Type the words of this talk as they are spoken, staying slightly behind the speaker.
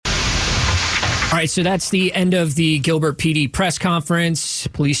All right, so that's the end of the Gilbert PD press conference.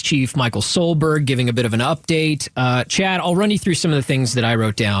 Police Chief Michael Solberg giving a bit of an update. Chad, I'll run you through some of the things that I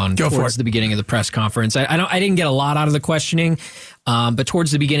wrote down towards the beginning of the press conference. I didn't get a lot out of the questioning, but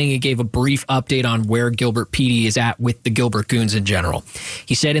towards the beginning, he gave a brief update on where Gilbert PD is at with the Gilbert Goons in general.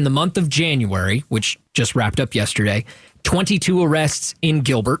 He said in the month of January, which just wrapped up yesterday, 22 arrests in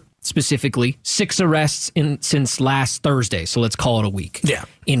Gilbert. Specifically, 6 arrests since last Thursday, so let's call it a week. Yeah.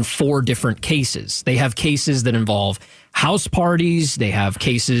 In 4 different cases. They have cases that involve house parties. They have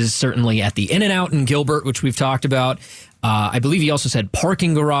cases certainly at the In-N-Out in Gilbert, which we've talked about. I believe he also said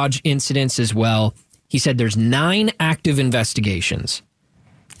parking garage incidents as well. He said there's 9 active investigations,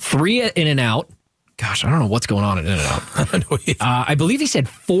 3 at In-N-Out. Gosh, I don't know what's going on at In-N-Out. I don't know either. I believe he said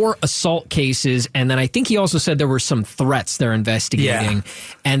 4 assault cases, and then I think he also said there were some threats they're investigating,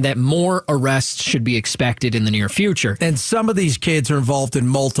 and that more arrests should be expected in the near future. And some of these kids are involved in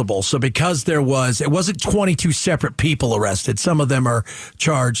multiple, so because it wasn't 22 separate people arrested, some of them are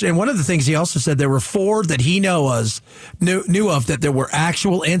charged. And one of the things he also said, there were 4 that he knew of that there were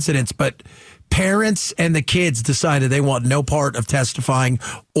actual incidents, but parents and the kids decided they want no part of testifying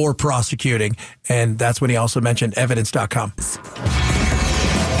or prosecuting. And that's when he also mentioned evidence.com. The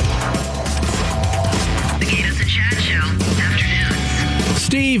Gatos and Chad Show, afternoons.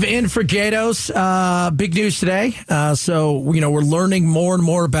 Steve in for Gatos. Big news today. So, we're learning more and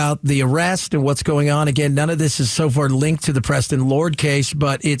more about the arrest and what's going on. Again, none of this is so far linked to the Preston Lord case,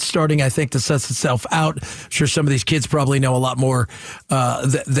 but it's starting, I think, to suss itself out. I'm sure some of these kids probably know a lot more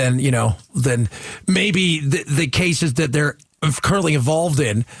than maybe the cases that they're currently involved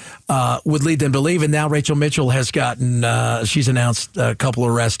in would lead them to believe. And now Rachel Mitchell has she's announced a couple of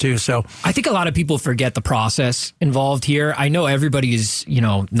arrests too. So I think a lot of people forget the process involved here. I know everybody is,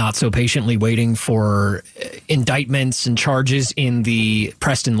 not so patiently waiting for indictments and charges in the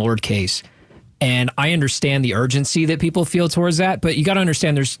Preston Lord case. And I understand the urgency that people feel towards that, but you got to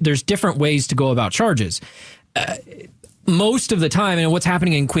understand there's different ways to go about charges. Most of the time, and what's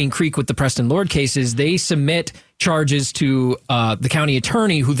happening in Queen Creek with the Preston Lord case is they submit charges to the county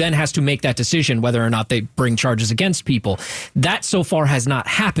attorney, who then has to make that decision whether or not they bring charges against people. That so far has not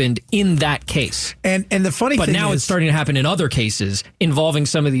happened in that case. And the funny thing is, but now it's starting to happen in other cases involving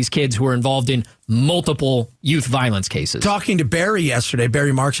some of these kids who are involved in multiple youth violence cases. Talking to Barry yesterday,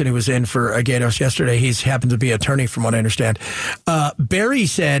 Barry Markson, who was in for Gatos yesterday, he's happened to be an attorney from what I understand. Barry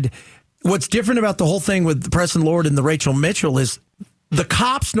said, what's different about the whole thing with the Preston Lord and the Rachel Mitchell is the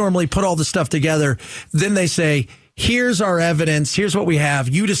cops normally put all this stuff together. Then they say, here's our evidence. Here's what we have.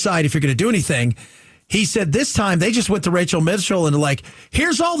 You decide if you're going to do anything. He said this time they just went to Rachel Mitchell and like,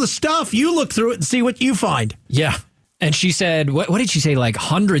 here's all the stuff. You look through it and see what you find. Yeah. And she said, what did she say? Like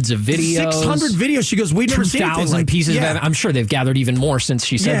hundreds of videos? 600 videos. She goes, we've never seen anything like pieces of evidence. I'm sure they've gathered even more since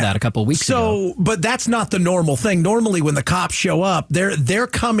she said that a couple of weeks ago. But that's not the normal thing. Normally when the cops show up, they're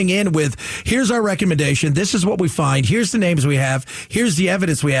coming in with, here's our recommendation. This is what we find. Here's the names we have. Here's the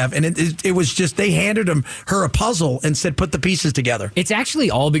evidence we have. And it was just, they handed her a puzzle and said, put the pieces together. It's actually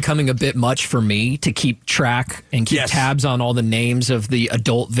all becoming a bit much for me to keep track and keep tabs on all the names of the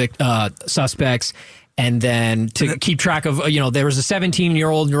adult suspects. And then to keep track of, there was a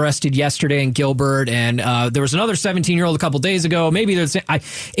 17-year-old arrested yesterday in Gilbert, and there was another 17-year-old a couple days ago. Maybe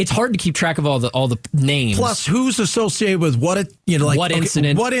it's hard to keep track of all the names. Plus, who's associated with what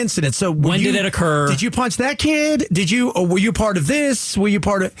incident? What incident? So when did it occur? Did you punch that kid? Were you part of this? Were you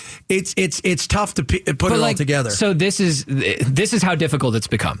part of? It's tough to put it all together. So this is how difficult it's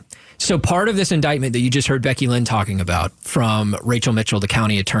become. So part of this indictment that you just heard Becky Lynn talking about from Rachel Mitchell, the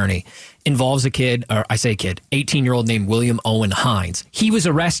county attorney, involves a kid, or I say kid, 18-year-old named William Owen Hines. He was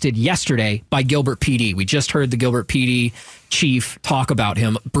arrested yesterday by Gilbert PD. We just heard the Gilbert PD chief talk about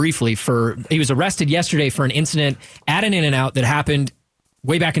him briefly. He was arrested yesterday for an incident at an In-N-Out that happened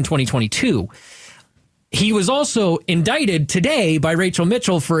way back in 2022. He was also indicted today by Rachel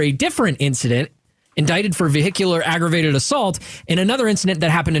Mitchell for a different incident, indicted for vehicular aggravated assault in another incident that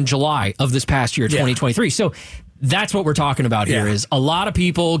happened in July of this past year, 2023. So that's what we're talking about here is a lot of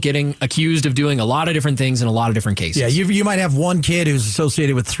people getting accused of doing a lot of different things in a lot of different cases. Yeah, you might have one kid who's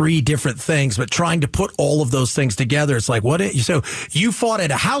associated with 3 different things, but trying to put all of those things together, it's like, so you fought at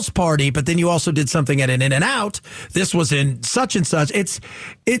a house party, but then you also did something at an In-N-Out. This was in such and such.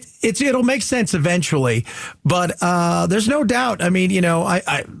 It'll make sense eventually, but there's no doubt. I mean,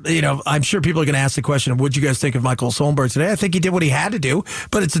 I'm sure people are going to ask the question, what'd you guys think of Michael Solberg today? I think he did what he had to do,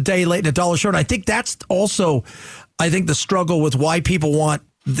 but it's a day late and a dollar short. I think that's also, the struggle with why people want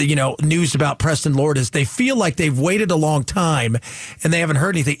the news about Preston Lord is they feel like they've waited a long time and they haven't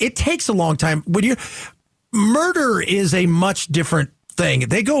heard anything. It takes a long time. Murder is a much different thing.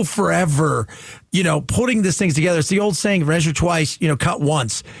 They go forever, putting these things together. It's the old saying, measure twice, cut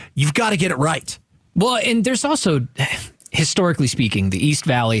once. You've got to get it right. Well, and there's also, historically speaking, the East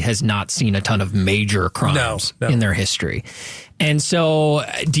Valley has not seen a ton of major crimes in their history. And so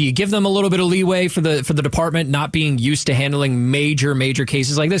do you give them a little bit of leeway for the department not being used to handling major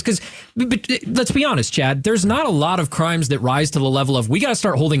cases like this? Because let's be honest, Chad, there's not a lot of crimes that rise to the level of we got to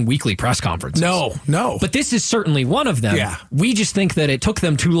start holding weekly press conferences. No. But this is certainly one of them. Yeah. We just think that it took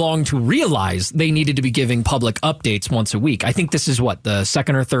them too long to realize they needed to be giving public updates once a week. I think this is the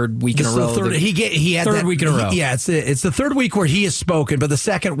second or third week in a row. He had third week in a row. Yeah, it's the third week where he has spoken, but the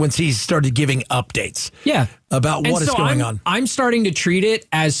second once he started giving updates. Yeah. About what is going on. I'm starting to treat it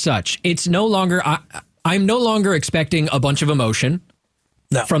as such. It's no longer, I'm no longer expecting a bunch of emotion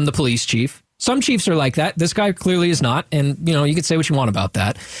from the police chief. Some chiefs are like that. This guy clearly is not. And, you could say what you want about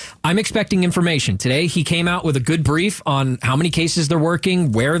that. I'm expecting information. Today, he came out with a good brief on how many cases they're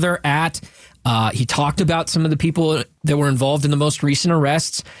working, where they're at. He talked about some of the people that were involved in the most recent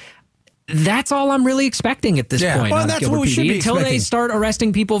arrests. That's all I'm really expecting at this point. Well, that's what we should be until expecting. they start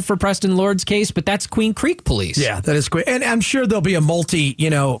arresting people for Preston Lord's case, but that's Queen Creek Police. Yeah, that is great. And I'm sure there'll be a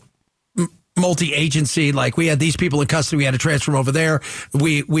multi-agency, like we had these people in custody, we had to transfer them over there.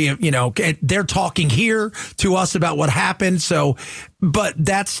 We they're talking here to us about what happened. So, but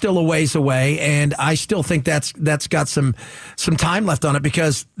that's still a ways away. And I still think that's got some time left on it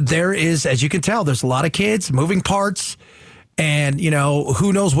because there is, as you can tell, there's a lot of kids, moving parts. And,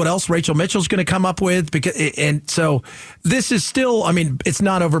 who knows what else Rachel Mitchell's going to come up with. And so this is still, it's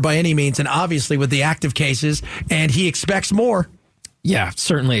not over by any means. And obviously with the active cases, and he expects more. Yeah,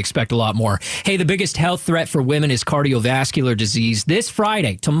 certainly expect a lot more. Hey, the biggest health threat for women is cardiovascular disease. This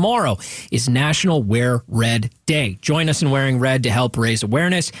Friday, tomorrow, is National Wear Red Day. Join us in wearing red to help raise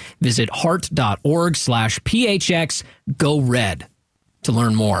awareness. Visit heart.org/PHX Go Red to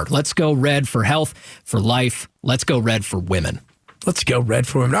learn more. Let's go red for health, for life. Let's go red for women. Let's go red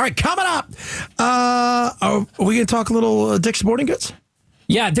for women. All right, coming up. Are we going to talk a little Dick's Sporting Goods?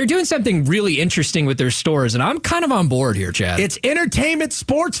 Yeah, they're doing something really interesting with their stores, and I'm kind of on board here, Chad. It's entertainment,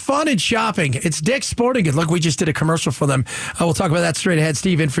 sports, fun, and shopping. It's Dick's Sporting Goods. Look, we just did a commercial for them. We'll talk about that straight ahead.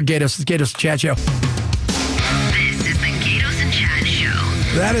 Steve in for Gatos. It's Gatos Chat Show. This is the Gatos and Chad Show.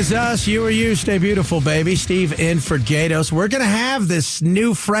 That is us. You or you. Stay beautiful, baby. Steve in for Gatos. We're going to have this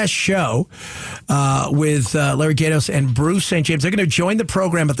new, fresh show with Larry Gatos and Bruce St. James. They're going to join the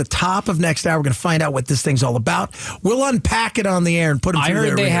program at the top of next hour. We're going to find out what this thing's all about. We'll unpack it on the air and put them through I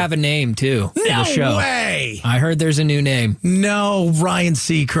heard they have a name, too, for the show. No way. I heard there's a new name. No, Ryan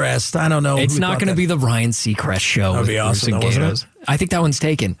Seacrest. I don't know. It's not going to be the Ryan Seacrest show. That'd be awesome, though, wasn't it? I think that one's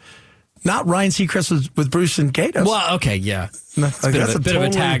taken. Not Ryan Seacrest with Bruce and Gatos. Well, okay, yeah. No, It's a bit of a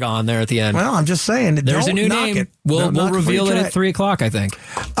tag on there at the end. Well, I'm just saying. There's a new name. We'll reveal it at 3 o'clock, I think.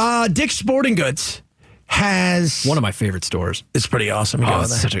 Dick's Sporting Goods has one of my favorite stores. It's pretty awesome.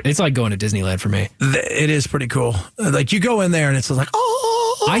 It's like going to Disneyland for me. It is pretty cool. Like you go in there and it's like,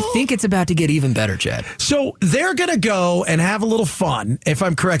 I think it's about to get even better, Chad. So they're going to go and have a little fun, if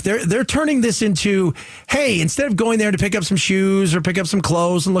I'm correct. They're turning this into, hey, instead of going there to pick up some shoes or pick up some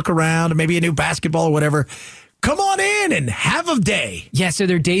clothes and look around, or maybe a new basketball or whatever, come on in and have a day. Yeah, so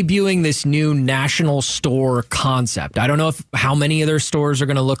they're debuting this new national store concept. I don't know how many of their stores are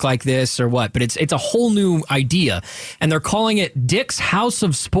going to look like this or what, but it's a whole new idea. And they're calling it Dick's House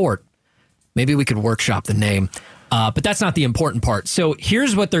of Sport. Maybe we could workshop the name. But that's not the important part. So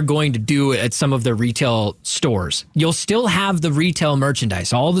here's what they're going to do at some of their retail stores. You'll still have the retail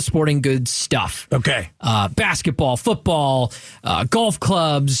merchandise, all the sporting goods stuff. Okay. Basketball, football, golf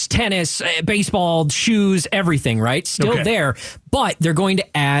clubs, tennis, baseball, shoes, everything, right? Still there. But they're going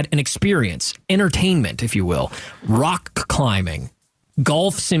to add an experience, entertainment, if you will, rock climbing,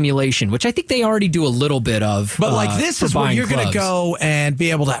 golf simulation, which I think they already do a little bit of. But like this is where you're going to go and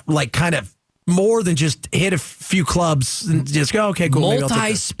be able to like kind of more than just hit a few clubs and just go, okay, cool.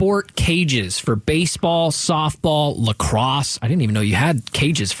 Multi-sport cages for baseball, softball, lacrosse. I didn't even know you had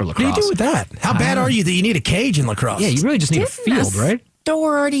cages for lacrosse. What do you do with that? How bad are you that you need a cage in lacrosse? Yeah, you really just need a field, right?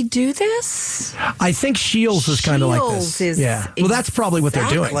 Store already do this? I think Shields is kind of like this. Yeah. Well, that's probably what they're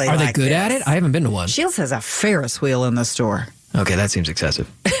doing. Are they good at it? I haven't been to one. Shields has a Ferris wheel in the store. Okay, that seems excessive.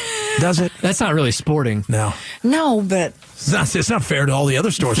 Does it? That's not really sporting. No, but it's not fair to all the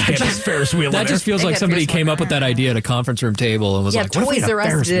other stores. Ferris wheel. That just feels like somebody came up with that idea at a conference room table and was like, Toys R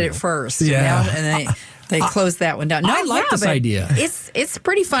Us did it first. Yeah. And they closed that one down. I like this idea. It's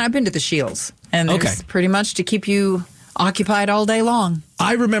pretty fun. I've been to the Shields. And it's pretty much to keep you Occupied all day long.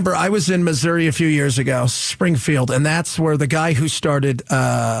 I remember I was in Missouri a few years ago, Springfield, and that's where the guy who started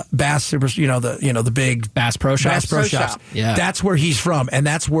Bass Super, the big Bass Pro Shops. Bass Pro Shops. Yeah, that's where he's from, and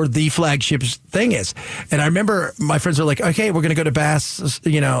that's where the flagship thing is. And I remember my friends are like, "Okay, we're going to go to Bass,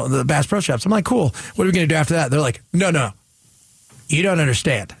 the Bass Pro Shops." I'm like, "Cool. What are we going to do after that?" They're like, "No, you don't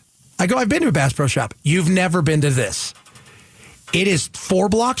understand." I go, "I've been to a Bass Pro Shop. You've never been to this. It is 4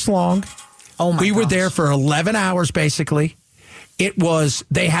 blocks long." Oh my We were gosh. there for 11 hours, basically.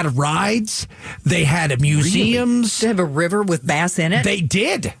 They had rides. They had museums. Did they have a river with bass in it? They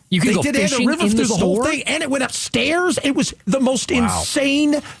did. You could go They had a fishing river in through the the whole store? thing, and it went upstairs. It was the most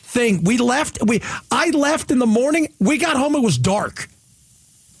insane thing. We left. I left in the morning. We got home. It was dark.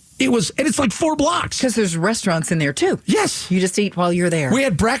 And it's like 4 blocks. Because there's restaurants in there, too. Yes. You just eat while you're there. We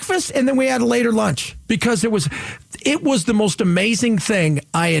had breakfast, and then we had a later lunch because it was the most amazing thing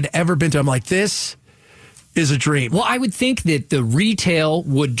I had ever been to. I'm like, this is a dream. Well, I would think that the retail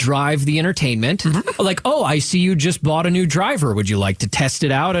would drive the entertainment. Mm-hmm. Like, oh, I see you just bought a new driver. Would you like to test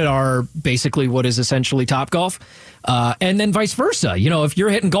it out at our basically what is essentially Topgolf? And then vice versa. If you're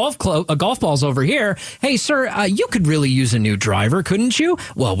hitting golf balls over here, hey, sir, you could really use a new driver, couldn't you?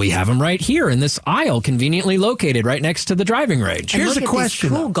 Well, we have them right here in this aisle, conveniently located right next to the driving range. And Here's look a at question,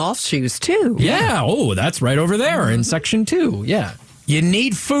 these cool though. golf shoes, too. Yeah. Oh, that's right over there in section 2. Yeah. You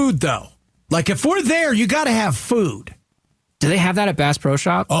need food, though. Like, if we're there, you got to have food. Do they have that at Bass Pro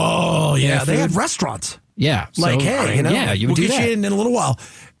Shop? Oh, yeah. They food? had restaurants. Yeah. Like, So, hey, yeah, you would we'll do get that. you in a little while.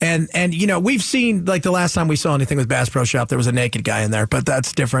 And we've seen, like, the last time we saw anything with Bass Pro Shop, there was a naked guy in there, but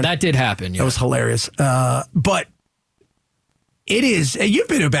that's different. That did happen. Yeah. That was hilarious. But it is, you've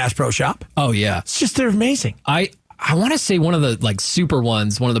been to a Bass Pro Shop. Oh, yeah. It's just, they're amazing. I want to say one of the super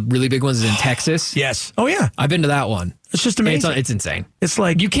ones, one of the really big ones is in Texas. Yes. Oh, yeah. I've been to that one. It's just amazing. It's insane. It's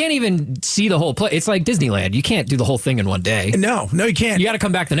like, You can't even see the whole place. It's like Disneyland. You can't do the whole thing in one day. no, you can't. You got to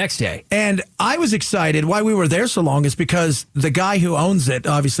come back the next day. And I was excited. Why we were there so long is because the guy who owns it,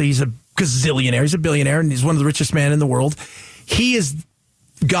 obviously he's a gazillionaire, he's a billionaire, and he's one of the richest men in the world. He has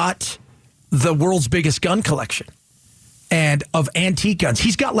got the world's biggest gun collection and of antique guns.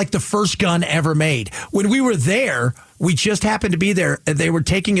 He's got like the first gun ever made. When we were there, we just happened to be there, and they were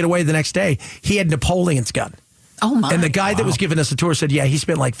taking it away the next day. He had Napoleon's gun. Oh, my. And the guy that was giving us a tour said, yeah, he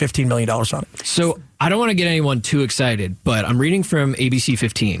spent like $15 million on it. So I don't want to get anyone too excited, but I'm reading from ABC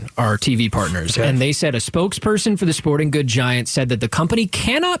 15, our TV partners, and they said a spokesperson for the sporting goods giant said that the company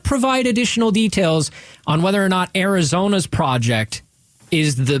cannot provide additional details on whether or not Arizona's project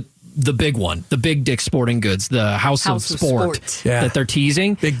is the big one, the Big Dick Sporting Goods, the House of Sport Yeah. that they're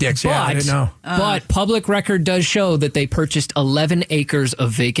teasing. Big dicks, yeah, I didn't know. But public record does show that they purchased 11 acres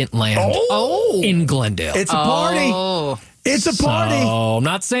of vacant land in Glendale. It's a party. Oh, It's a party. So, I'm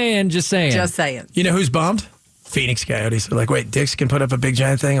not saying, just saying. just saying. You know who's bummed? Phoenix Coyotes. They're like, wait, Dix can put up a big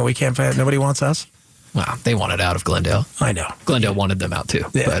giant thing and we can't find it. Nobody wants us? Wow, they wanted out of Glendale. I know. Glendale wanted them out too.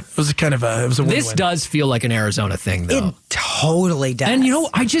 Yeah, But it was kind of a win-win. this does feel like an Arizona thing, though. It totally does. And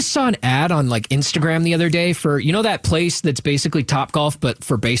I just saw an ad on like Instagram the other day for that place that's basically Topgolf but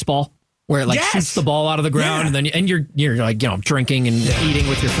for baseball, where it like Yes! shoots the ball out of the ground Yeah. and you're like drinking and eating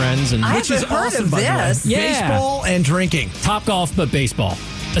with your friends and I Which is haven't heard awesome, of by the way. this. Yeah. Baseball and drinking. Topgolf but baseball,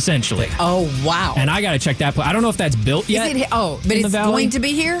 essentially. Oh, wow. And I got to check that place. I don't know if that's built yet. but in the it's valley. going to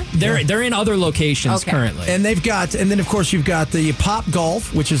be here? They're in other locations Okay. currently. And then of course you've got the Pop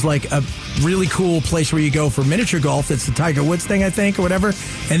Golf, which is like a really cool place where you go for miniature golf. It's the Tiger Woods thing, I think, or whatever.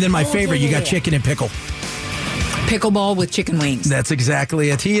 And then my favorite, you got chicken and pickle. Pickleball with chicken wings. That's exactly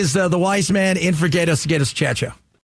it. He is the wise man in for Gatos Chat Show.